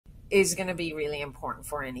is going to be really important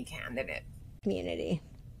for any candidate. Community.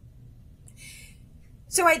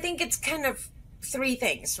 So I think it's kind of three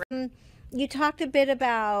things. You talked a bit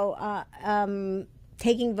about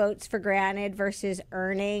taking votes for granted versus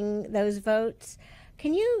earning those votes.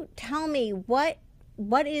 Can you tell me what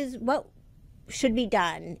should be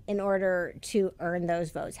done in order to earn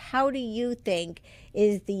those votes? How do you think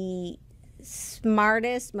is the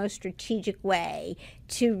smartest, most strategic way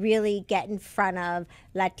to really get in front of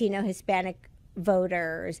Latino, Hispanic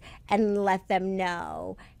voters and let them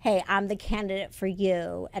know, hey, I'm the candidate for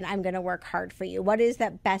you and I'm going to work hard for you? What is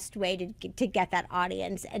that best way to get that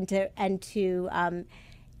audience and to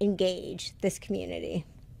engage this community?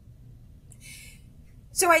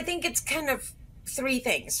 So I think it's kind of three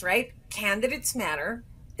things, right? Candidates matter,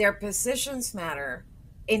 their positions matter,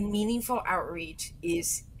 and meaningful outreach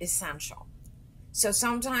is essential. So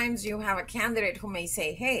sometimes you have a candidate who may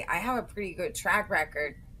say, hey, I have a pretty good track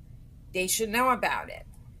record. They should know about it.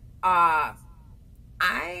 I'm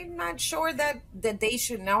not sure that they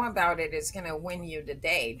should know about it is going to win you the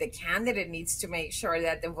day. The candidate needs to make sure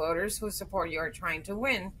that the voters who support you are trying to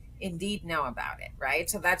win indeed know about it, right?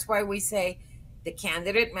 So that's why we say the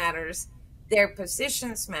candidate matters, their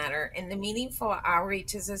positions matter, and the meaningful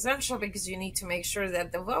outreach is essential because you need to make sure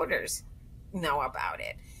that the voters know about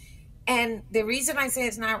it. And the reason I say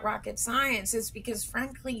it's not rocket science is because,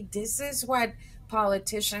 frankly, this is what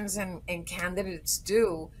politicians and candidates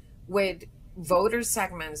do with voter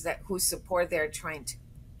segments who support they're trying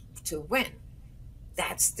to win.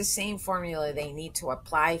 That's the same formula they need to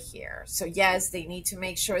apply here. So yes, they need to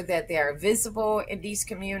make sure that they are visible in these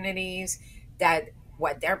communities, that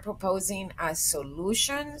what they're proposing as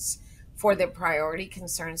solutions for the priority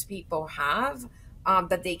concerns people have,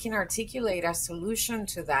 that they can articulate a solution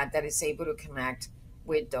to that is able to connect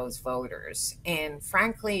with those voters. And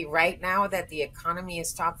frankly, right now that the economy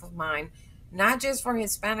is top of mind, not just for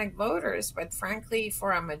Hispanic voters, but frankly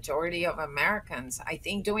for a majority of Americans, I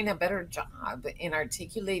think doing a better job in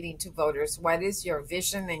articulating to voters what is your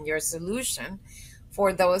vision and your solution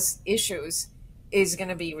for those issues is going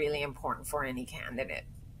to be really important for any candidate.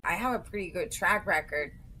 I have a pretty good track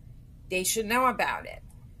record. They should know about it.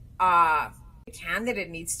 The candidate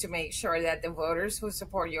needs to make sure that the voters who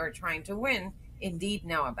support you are trying to win indeed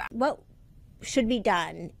know about it. What should be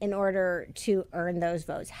done in order to earn those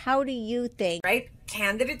votes? How do you think? Right?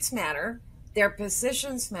 Candidates matter, their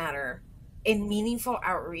positions matter, and meaningful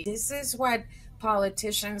outreach. This is what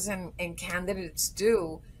politicians and candidates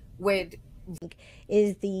do with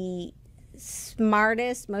is the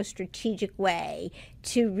smartest, most strategic way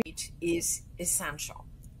to reach is essential.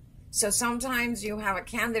 So sometimes you have a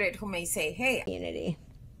candidate who may say, hey, community.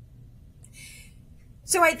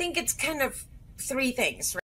 So I think it's kind of three things, right?